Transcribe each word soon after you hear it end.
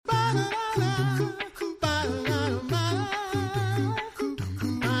You're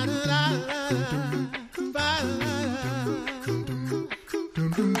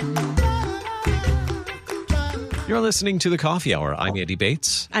listening to The Coffee Hour. I'm Andy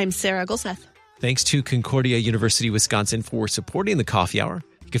Bates. I'm Sarah Gulseth. Thanks to Concordia University, Wisconsin for supporting The Coffee Hour.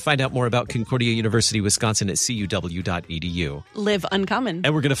 You can find out more about Concordia University, Wisconsin at CUW.edu. Live uncommon.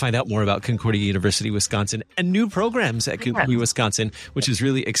 And we're going to find out more about Concordia University, Wisconsin and new programs at Concordia, Wisconsin, which is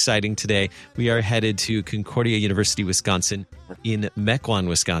really exciting today. We are headed to Concordia University, Wisconsin in Mequon,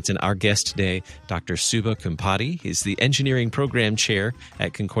 Wisconsin. Our guest today, Dr. Subha Kumpati, is the engineering program chair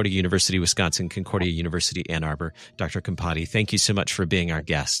at Concordia University, Wisconsin, Concordia University, Ann Arbor. Dr. Kumpati, thank you so much for being our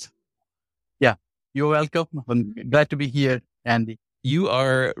guest. Yeah, you're welcome. I'm glad to be here, Andy. You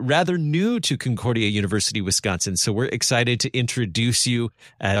are rather new to Concordia University, Wisconsin, so we're excited to introduce you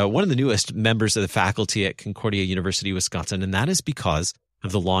as one of the newest members of the faculty at Concordia University, Wisconsin, and that is because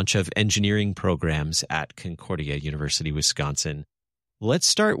of the launch of engineering programs at Concordia University, Wisconsin. Let's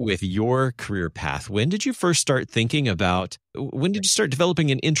start with your career path. When did you start developing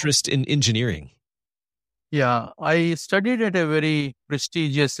an interest in engineering? Yeah, I studied at a very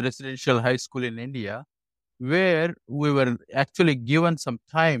prestigious residential high school in India, where we were actually given some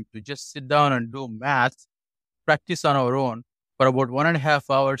time to just sit down and do math, practice on our own for about 1.5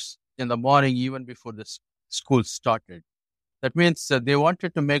 hours in the morning, even before the school started. That means they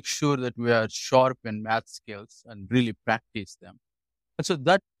wanted to make sure that we are sharp in math skills and really practice them. And so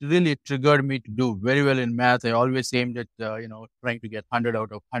that really triggered me to do very well in math. I always aimed at, trying to get 100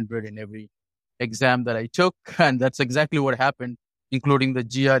 out of 100 in every exam that I took. And that's exactly what happened, including the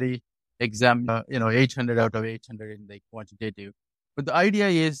GRE exam, 800 out of 800 in the quantitative. But the idea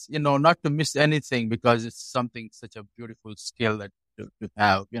is, not to miss anything because it's such a beautiful skill that to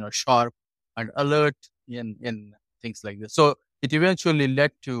have, sharp and alert in things like this. So it eventually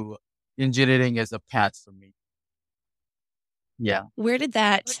led to engineering as a path for me. Yeah. Where did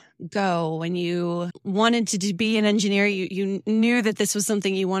that go when you wanted to be an engineer? You knew that this was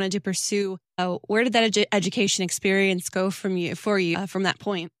something you wanted to pursue. Where did that education experience go for you from that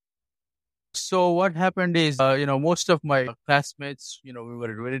point? So what happened is, most of my classmates, we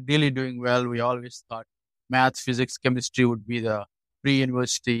were really doing well. We always thought math, physics, chemistry would be the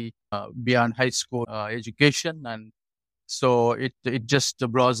pre-university, beyond high school education. And so it just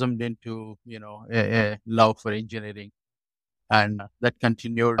blossomed into, a love for engineering. And that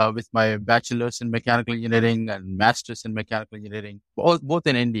continued with my bachelor's in mechanical engineering and master's in mechanical engineering, both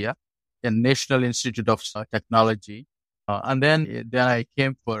in India, in National Institute of Technology. And then I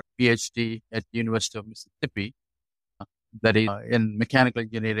came for PhD at the University of Mississippi, that is in mechanical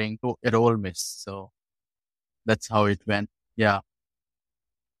engineering at Ole Miss. So that's how it went. Yeah.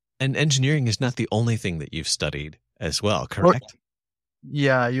 And engineering is not the only thing that you've studied as well, correct?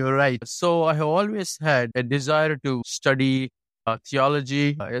 Yeah, you're right. So I have always had a desire to study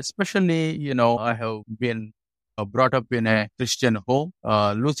theology, especially, I have been brought up in a Christian home.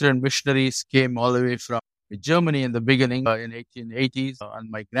 Lutheran missionaries came all the way from Germany in the beginning in 1880s, and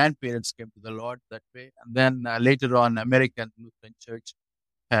my grandparents came to the Lord that way. And then later on, American Lutheran Church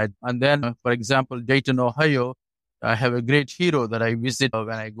had. And then, for example, Dayton, Ohio, I have a great hero that I visit when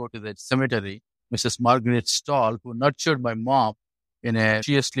I go to the cemetery, Mrs. Margaret Stahl, who nurtured my mom in a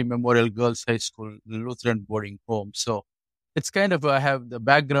Cheersley Memorial Girls High School Lutheran boarding home. So it's kind of, I have the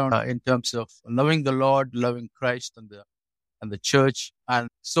background in terms of loving the Lord, loving Christ and the church. And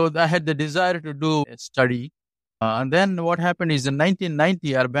so I had the desire to do a study. And then what happened is in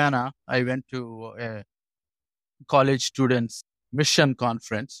 1990, Urbana, I went to a college students mission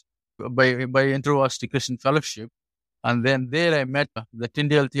conference by InterVarsity Christian Fellowship. And then there I met the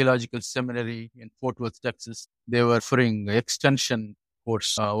Tyndale Theological Seminary in Fort Worth, Texas. They were offering extension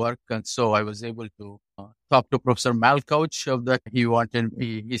course work. And so I was able to talk to Professor Malcouch of that.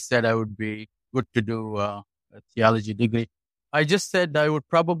 He said I would be good to do a theology degree. I just said I would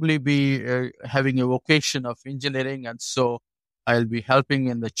probably be having a vocation of engineering. And so I'll be helping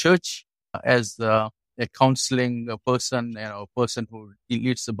in the church as a counseling person, a person who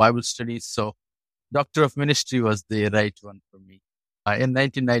leads the Bible studies. So Doctor of Ministry was the right one for me. In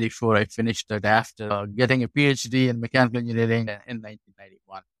 1994, I finished it after getting a PhD in mechanical engineering in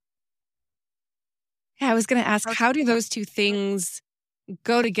 1991. Yeah, I was going to ask, how do those two things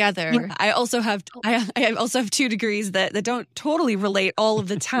go together? I also have 2 degrees that don't totally relate all of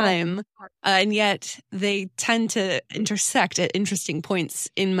the time, and yet they tend to intersect at interesting points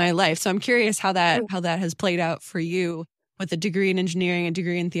in my life. So I'm curious how that has played out for you with a degree in engineering, a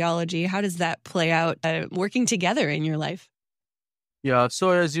degree in theology. How does that play out working together in your life? Yeah, so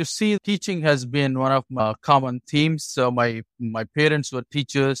as you see, teaching has been one of my common themes. So my parents were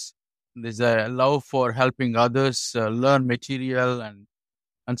teachers. There's a love for helping others learn material, and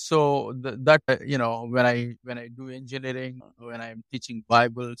so that when I do engineering, when I'm teaching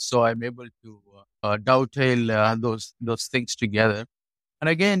Bible, so I'm able to dovetail those things together. And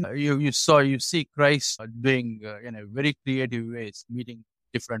again, you see Christ doing in a very creative ways, meeting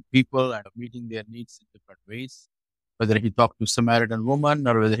different people and meeting their needs in different ways. Whether he talked to Samaritan woman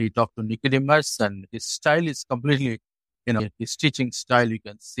or whether he talked to Nicodemus, and his style is completely, his teaching style. You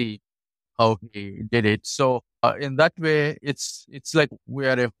can see how he did it. So in that way, it's like we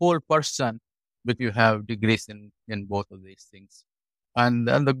are a whole person, but you have degrees in both of these things. And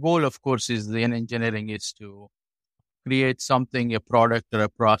the goal, of course, is in engineering is to create something, a product or a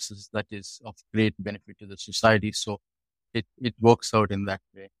process that is of great benefit to the society. So it works out in that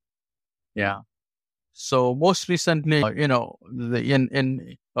way. Yeah. So most recently,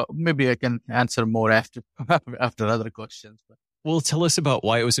 maybe I can answer more after after other questions. But Well, tell us about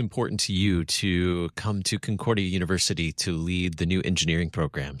why it was important to you to come to Concordia University to lead the new engineering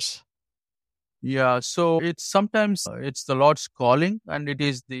programs. yeah, so it's sometimes it's the Lord's calling, and it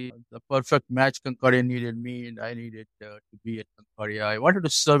is the perfect match. Concordia needed me, and I needed to be at Concordia. I wanted to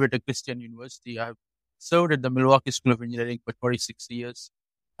serve at a Christian university. I have served at the Milwaukee School of Engineering for 26 years,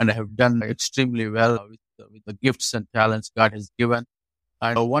 and I have done extremely well with the gifts and talents God has given.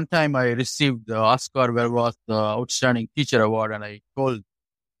 And one time I received the Oscar Verwas, the Outstanding Teacher Award, and I told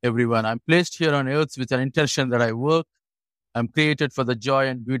everyone, I'm placed here on earth with an intention that I work. I'm created for the joy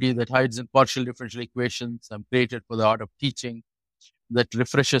and beauty that hides in partial differential equations. I'm created for the art of teaching that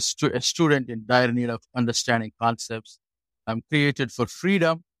refreshes a student in dire need of understanding concepts. I'm created for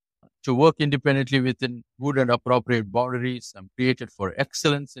freedom to work independently within good and appropriate boundaries. I'm created for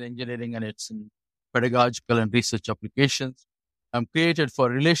excellence in engineering and its pedagogical and research applications. I'm created for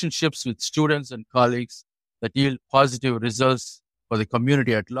relationships with students and colleagues that yield positive results for the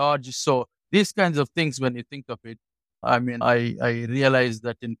community at large. So these kinds of things, when you think of it, I mean, I realized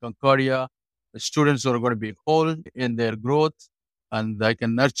that in Concordia, the students are going to be whole in their growth, and I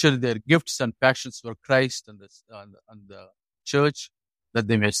can nurture their gifts and passions for Christ and the church, that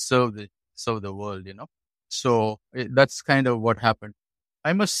they may serve the world, So that's kind of what happened.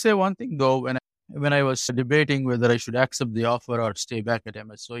 I must say one thing though, when I was debating whether I should accept the offer or stay back at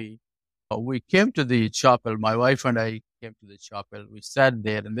MSOE, we came to the chapel. My wife and I came to the chapel. We sat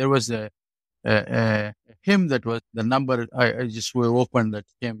there, and there was a hymn that was the number. I just opened that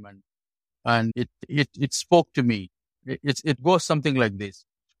hymn, and it spoke to me. It goes something like this: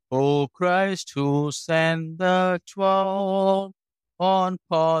 "O Christ, who sent the 12 on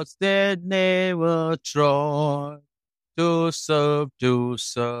paths that never trod, to serve,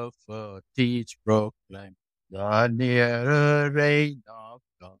 teach, proclaim the nearer reign of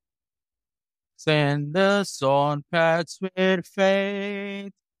God. Send us on paths where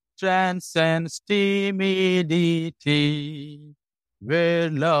faith transcends timidity, where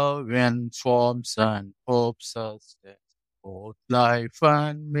love informs and hope sustains both life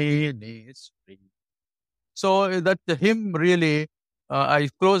and ministry." So that the hymn really, I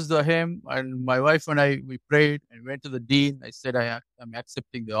closed the hymn, and my wife and I, we prayed and went to the dean. I said, I'm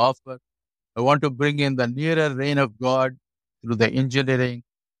accepting the offer. I want to bring in the nearer reign of God through the engineering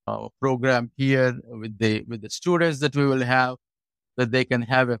program here with the students that we will have, that they can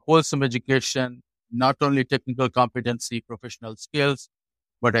have a wholesome education, not only technical competency, professional skills,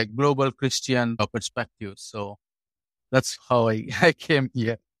 but a global Christian perspective. So that's how I came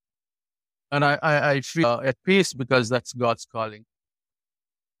here. And I feel at peace because that's God's calling.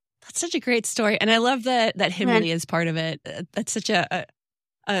 That's such a great story. And I love that hymn is part of it. That's such a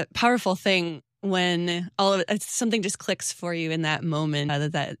powerful thing when something just clicks for you in that moment,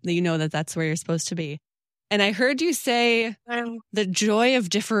 that you know that's where you're supposed to be. And I heard you say the joy of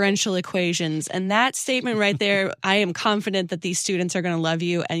differential equations. And that statement right there, I am confident that these students are going to love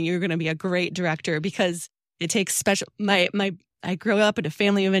you and you're going to be a great director, because it takes special. I grew up in a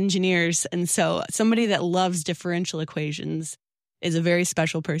family of engineers. And so somebody that loves differential equations is a very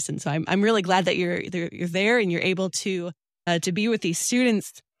special person. So I'm really glad that you're there and you're able to be with these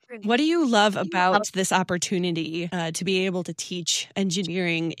students. What do you love about this opportunity to be able to teach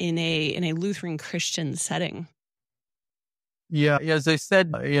engineering in a Lutheran Christian setting? Yeah, as I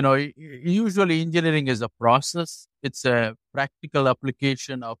said, usually engineering is a process. It's a practical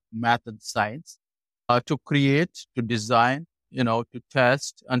application of math and science to create, to design, to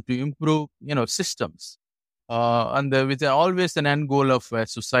test and to improve, systems. And with always an end goal of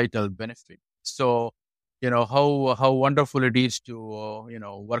societal benefit. So, how wonderful it is to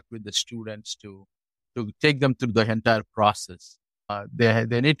work with the students to take them through the entire process.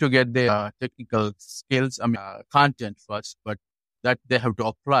 They need to get their technical skills, content first, but that they have to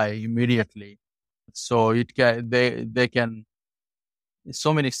apply immediately. So they can,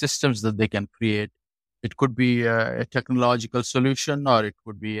 so many systems that they can create. It could be a technological solution, or it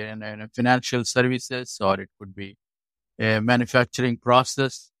could be in financial services, or it could be a manufacturing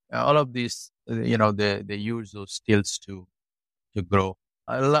process. All of these, they use those skills to grow.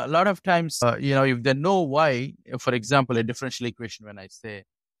 Lot of times, if they know why, for example, a differential equation, when I say,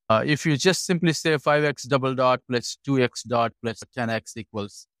 if you just simply say 5x double dot plus 2x dot plus 10x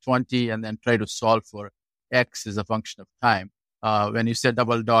equals 20, and then try to solve for x as a function of time, when you say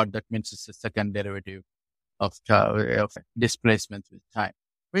double dot, that means it's a second derivative of displacement with time.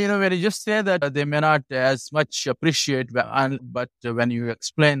 But, when you just say that, they may not as much appreciate, but when you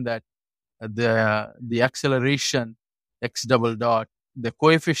explain that the acceleration x double dot, the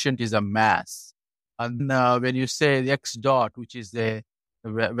coefficient is a mass. And when you say the x dot, which is the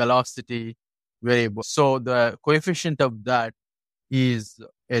velocity variable, so the coefficient of that is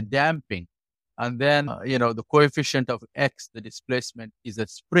a damping. And then, the coefficient of x, the displacement, is a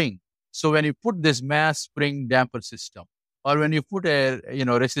spring. So when you put this mass spring damper system, or when you put a,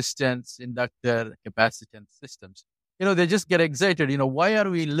 resistance, inductor, capacitance systems, they just get excited. Why are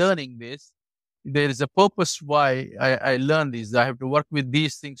we learning this? There is a purpose why I learned this. I have to work with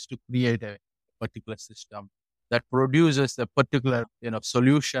these things to create a particular system that produces a particular,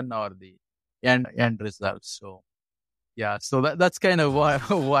 solution or the end result. So, yeah, so that's kind of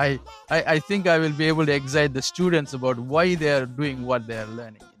why I think I will be able to excite the students about why they are doing what they are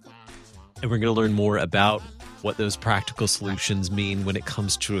learning. And we're going to learn more about what those practical solutions mean when it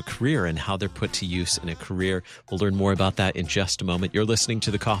comes to a career and how they're put to use in a career. We'll learn more about that in just a moment. You're listening to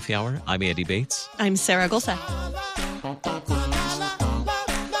The Coffee Hour. I'm Andy Bates. I'm Sarah Gulseth.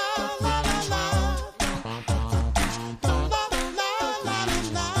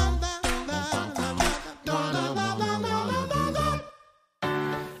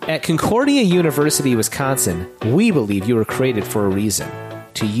 At Concordia University, Wisconsin, we believe you were created for a reason: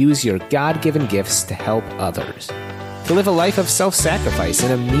 to use your God-given gifts to help others, to live a life of self-sacrifice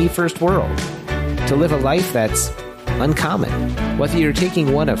in a me-first world, to live a life that's uncommon. Whether you're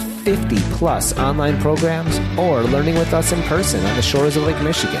taking one of 50-plus online programs or learning with us in person on the shores of Lake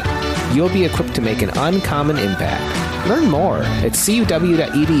Michigan, you'll be equipped to make an uncommon impact. Learn more at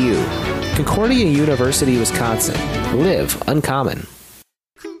CUW.edu. Concordia University, Wisconsin. Live uncommon.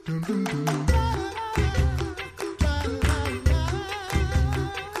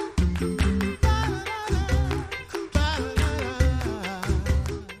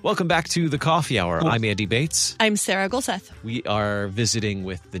 Welcome back to The Coffee Hour. I'm Andy Bates. I'm Sarah Gulseth. We are visiting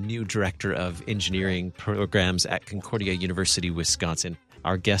with the new Director of Engineering Programs at Concordia University, Wisconsin.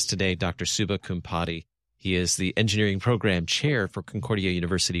 Our guest today, Dr. Subha Kumpati. He is the Engineering Program Chair for Concordia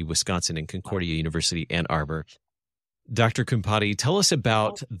University, Wisconsin and Concordia University, Ann Arbor. Dr. Kumpati, tell us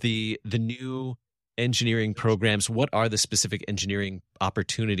about the new engineering programs. What are the specific engineering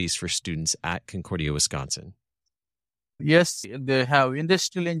opportunities for students at Concordia, Wisconsin? Yes, they have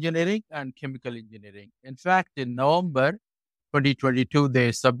industrial engineering and chemical engineering. In fact, in November 2022,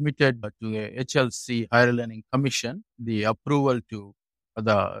 they submitted to the HLC Higher Learning Commission the approval to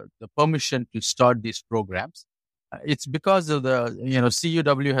the permission to start these programs. It's because of the,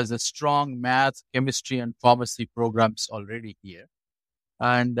 CUW has a strong math, chemistry, and pharmacy programs already here.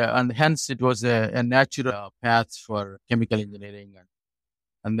 And hence it was a natural path for chemical engineering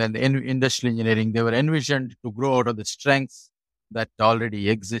and then the industrial engineering. They were envisioned to grow out of the strengths that already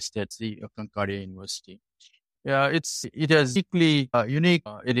exist at Concordia University. Yeah, it is uniquely unique.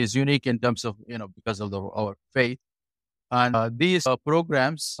 It is unique in terms of, because of our faith. And these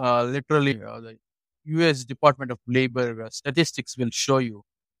programs, literally, the U.S. Department of Labor statistics will show you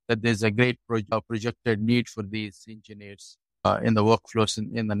that there's a great projected need for these engineers in the workflows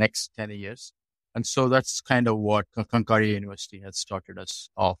in the next 10 years. And so that's kind of what Concordia University has started us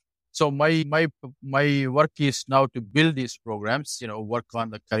off. So my work is now to build these programs, work on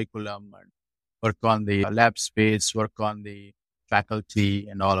the curriculum and work on the lab space, work on the faculty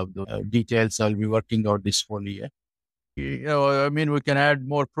and all of the details. I'll be working out this whole year. We can add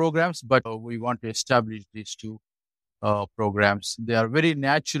more programs, but we want to establish these two programs. They are very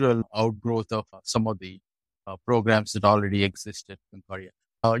natural outgrowth of some of the programs that already exist at Concordia.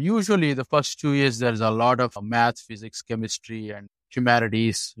 Usually the first 2 years, there's a lot of math, physics, chemistry, and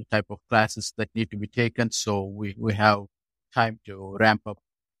humanities type of classes that need to be taken. So we have time to ramp up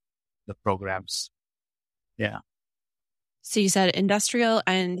the programs. Yeah. So you said industrial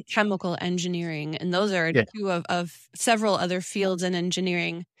and chemical engineering, and those are two of several other fields in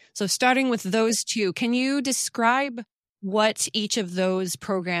engineering. So starting with those two, can you describe what each of those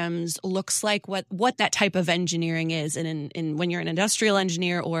programs looks like, what that type of engineering is, and in when you're an industrial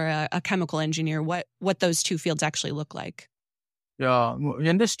engineer or a chemical engineer, what those two fields actually look like? Yeah,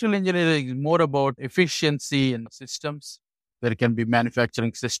 industrial engineering is more about efficiency in systems. There can be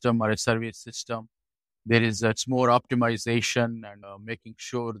manufacturing system or a service system. It's more optimization and making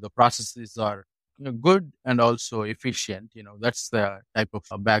sure the processes are good and also efficient. That's the type of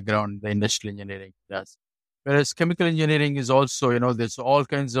background the industrial engineering does. Whereas chemical engineering is also, there's all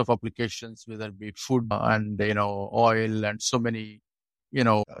kinds of applications, whether it be food and, oil and so many,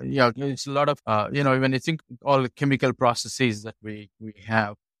 it's a lot of, when you think all the chemical processes that we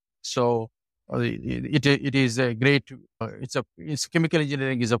have. So it is a great, it's chemical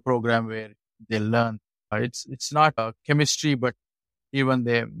engineering is a program where they learn. It's not chemistry, but even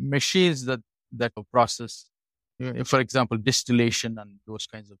the machines that process, for example, distillation and those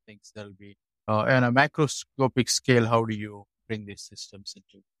kinds of things. There'll be on a macroscopic scale. How do you bring these systems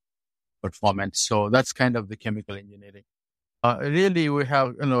into performance? So that's kind of the chemical engineering. Really, we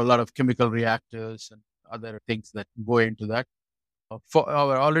have a lot of chemical reactors and other things that go into that. For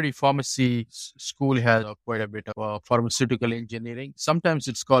our already pharmacy school has quite a bit of pharmaceutical engineering. Sometimes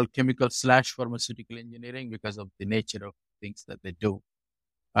it's called chemical/pharmaceutical engineering because of the nature of things that they do.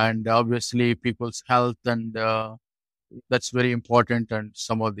 And obviously people's health and that's very important. And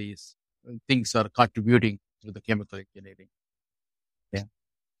some of these things are contributing to the chemical engineering. Yeah.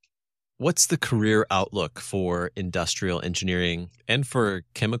 What's the career outlook for industrial engineering and for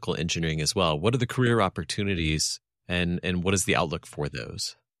chemical engineering as well? What are the career opportunities and what is the outlook for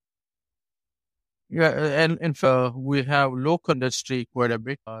those? Yeah, and in fact, we have local industry quite a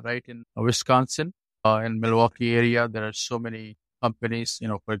bit, right in Wisconsin, in Milwaukee area. There are so many companies,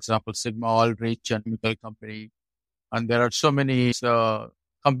 for example, Sigma Aldrich and chemical company. And there are so many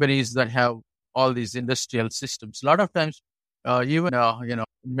companies that have all these industrial systems. A lot of times, even,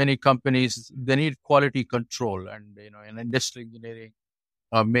 many companies, they need quality control. And, an industrial engineering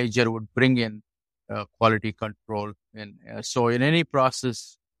major would bring in quality control. And so in any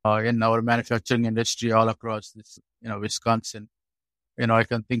process in our manufacturing industry all across this, Wisconsin, I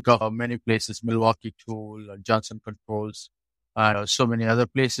can think of many places, Milwaukee Tool, Johnson Controls, so many other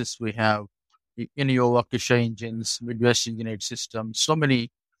places we have in Waukesha Engines, Midwest Engineered Systems, so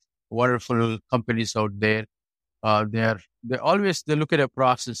many wonderful companies out there. They look at a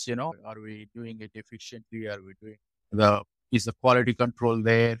process, are we doing it efficiently? Are we doing is the quality control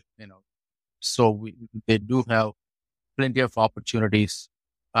there? So they do have plenty of opportunities.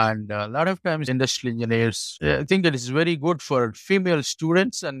 And a lot of times industrial engineers, I think it is very good for female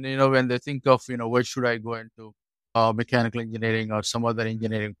students. And, when they think of, where should I go into mechanical engineering or some other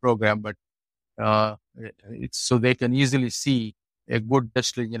engineering program, but it's so they can easily see a good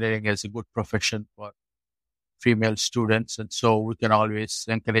industrial engineering as a good profession for female students. And so we can always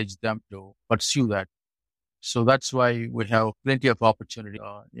encourage them to pursue that. So that's why we have plenty of opportunity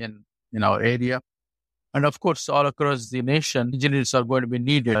in our area. And of course, all across the nation, engineers are going to be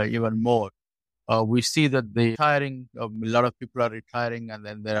needed even more. We see that the retiring, a lot of people are retiring, and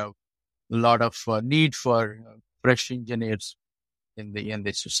then there are a lot of need for fresh engineers in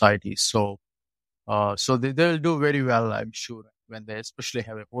the society. So they'll do very well, I'm sure, when they especially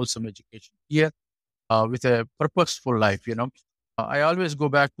have a wholesome education here with a purposeful life. I always go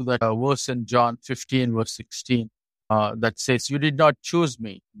back to that verse in John 15, verse 16. That says, you did not choose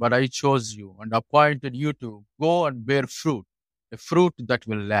me, but I chose you and appointed you to go and bear fruit, a fruit that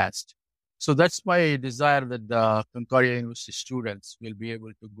will last. So that's my desire that the Concordia University students will be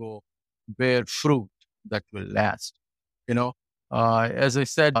able to go bear fruit that will last. As I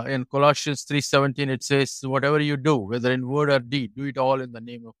said in Colossians 3:17, it says, whatever you do, whether in word or deed, do it all in the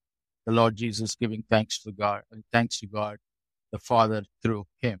name of the Lord Jesus, giving thanks to God and thanks to God, the Father, through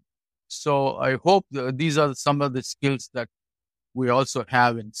him. So I hope these are some of the skills that we also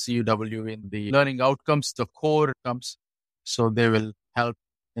have in CUW in the learning outcomes, the core outcomes. So they will help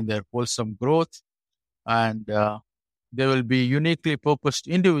in their wholesome growth, and they will be uniquely purposed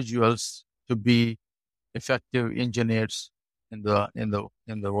individuals to be effective engineers in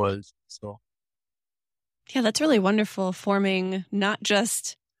the world. So yeah, that's really wonderful. Forming not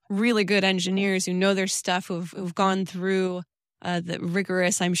just really good engineers who know their stuff, who've gone through the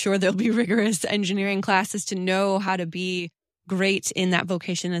rigorous, I'm sure there'll be rigorous engineering classes to know how to be great in that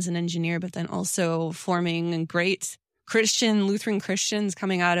vocation as an engineer, but then also forming great Lutheran Christians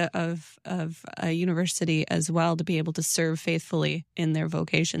coming out of a university as well to be able to serve faithfully in their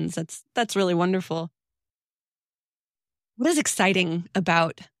vocations. That's really wonderful. What is exciting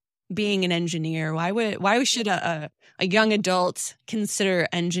about being an engineer? Why should a young adult consider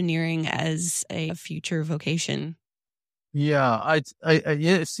engineering as a future vocation? Yeah,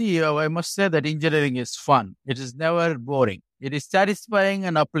 yeah, see, I must say that engineering is fun. It is never boring. It is satisfying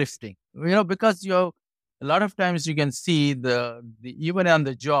and uplifting. Because a lot of times you can see the even on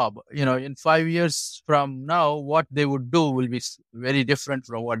the job. In 5 years from now, what they would do will be very different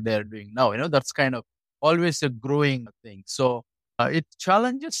from what they are doing now. That's kind of always a growing thing. So it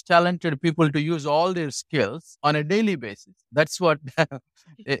challenges talented people to use all their skills on a daily basis. That's what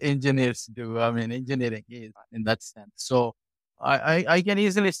engineers do. I mean, engineering is in that sense. So I can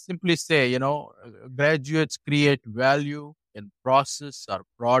easily simply say, graduates create value in process or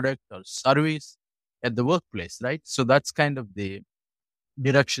product or service at the workplace, right? So that's kind of the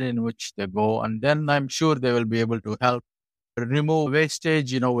direction in which they go. And then I'm sure they will be able to help remove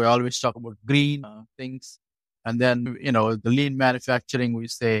wastage. We always talk about green things. And then, the lean manufacturing, we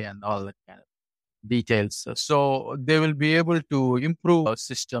say, and all that kind of details. So they will be able to improve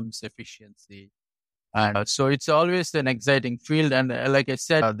systems efficiency. And so it's always an exciting field. And like I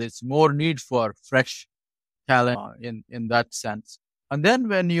said, there's more need for fresh talent in that sense. And then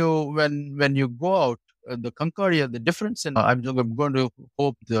when you go out, the Concordia, the difference in I'm going to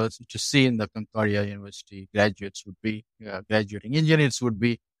hope to see in the Concordia University graduates would be graduating engineers would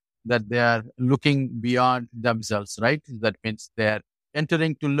be that they are looking beyond themselves, right? That means they are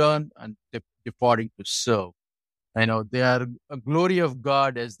entering to learn and departing to serve. They are a glory of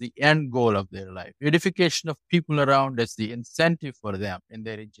God as the end goal of their life, edification of people around as the incentive for them in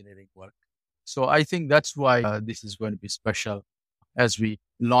their engineering work. So I think that's why this is going to be special as we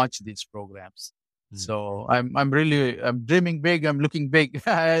launch these programs. So I'm dreaming big. I'm looking big.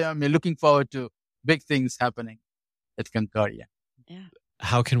 I'm looking forward to big things happening at Concordia. Yeah.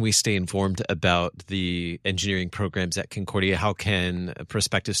 How can we stay informed about the engineering programs at Concordia? How can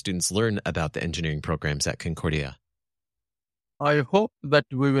prospective students learn about the engineering programs at Concordia? I hope that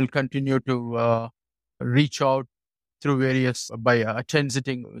we will continue to reach out through various by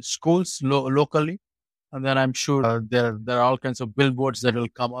attending schools locally. And then I'm sure there are all kinds of billboards that will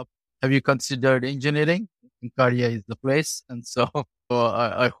come up. Have you considered engineering? Concordia is the place. And so,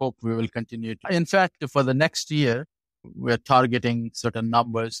 I hope we will continue. In fact, for the next year, we're targeting certain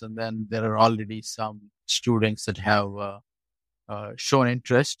numbers. And then there are already some students that have shown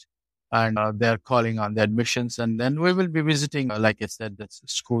interest and they're calling on the admissions. And then we will be visiting, like I said, the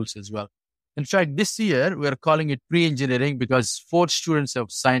schools as well. In fact, this year, we're calling it pre-engineering because 4 students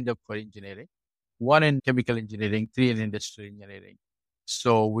have signed up for engineering. 1 in chemical engineering, 3 in industrial engineering.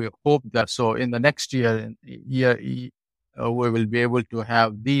 So we hope that in the next year, we will be able to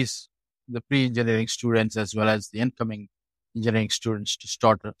have the pre-engineering students as well as the incoming engineering students to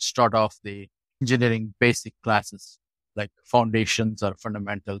start off the engineering basic classes like foundations or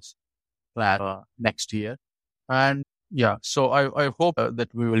fundamentals class next year. And yeah, so I hope that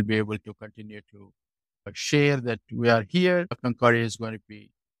we will be able to continue to share that we are here. Concordia is going to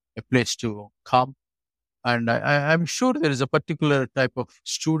be a place to come. And I'm sure there is a particular type of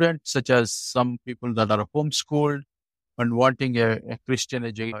student, such as some people that are homeschooled and wanting a Christian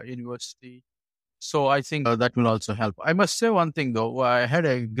university. So I think that will also help. I must say one thing though. I had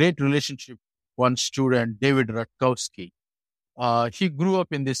a great relationship. One student, David Rutkowski. He grew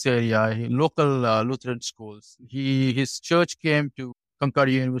up in this area, local Lutheran schools. His church came to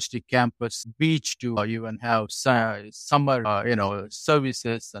Concordia University campus beach to even have summer,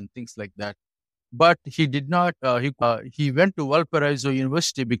 services and things like that. But he did not. He went to Valparaiso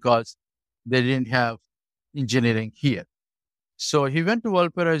University because they didn't have engineering here. So he went to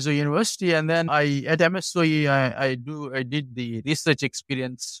Valparaiso University, and then at MSOE I did the research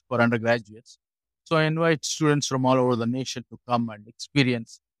experience for undergraduates. So I invite students from all over the nation to come and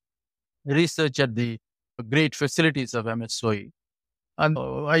experience research at the great facilities of MSOE. And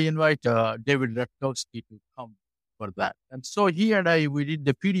I invite David Rutkowski to come for that. And so he and we did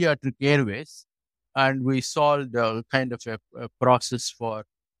the pediatric airways, and we solved kind of a process for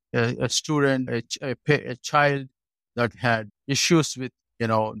a student, a child that had issues with,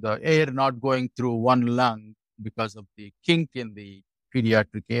 the air not going through one lung because of the kink in the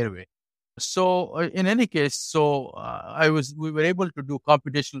pediatric airway. So in any case, we were able to do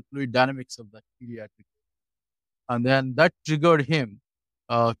computational fluid dynamics of that pediatric. And then that triggered him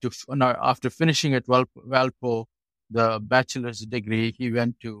after finishing at Valpo, the bachelor's degree, he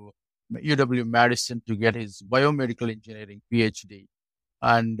went to UW Madison to get his biomedical engineering PhD.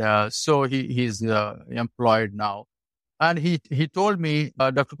 And so he's employed now. And he told me,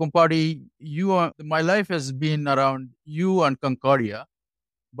 Dr. Kumpadi, my life has been around you and Concordia,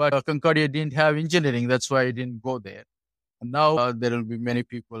 but Concordia didn't have engineering. That's why I didn't go there. And now there will be many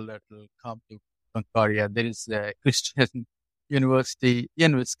people that will come to Concordia. There is a Christian university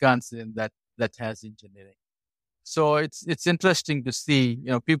in Wisconsin that has engineering. So it's interesting to see,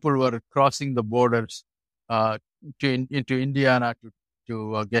 people were crossing the borders into Indiana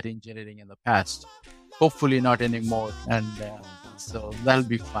to get engineering in the past. Hopefully not anymore. And so that'll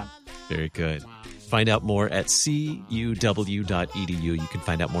be fun. Very good. Find out more at cuw.edu. You can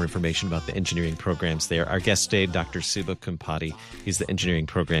find out more information about the engineering programs there. Our guest today, Dr. Subha Kumpati. He's the engineering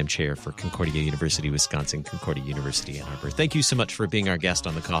program chair for Concordia University, Wisconsin, Concordia University, Ann Arbor. Thank you so much for being our guest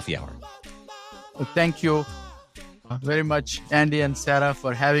on the Coffee Hour. Well, thank you very much, Andy and Sarah,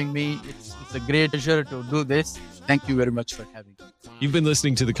 for having me. It's a great pleasure to do this. Thank you very much for having me. You've been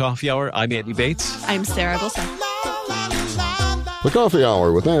listening to the Coffee Hour. I'm Andy Bates. I'm Sarah Wilson. The Coffee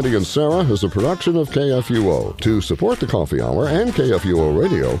Hour with Andy and Sarah is a production of KFUO. To support the Coffee Hour and KFUO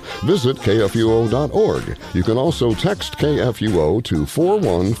Radio, visit KFUO.org. You can also text KFUO to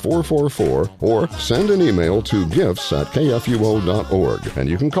 41444 or send an email to gifts@KFUO.org. And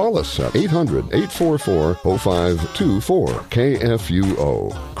you can call us at 800-844-0524.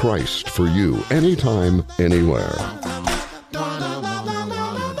 KFUO. Christ for you, anytime, anywhere.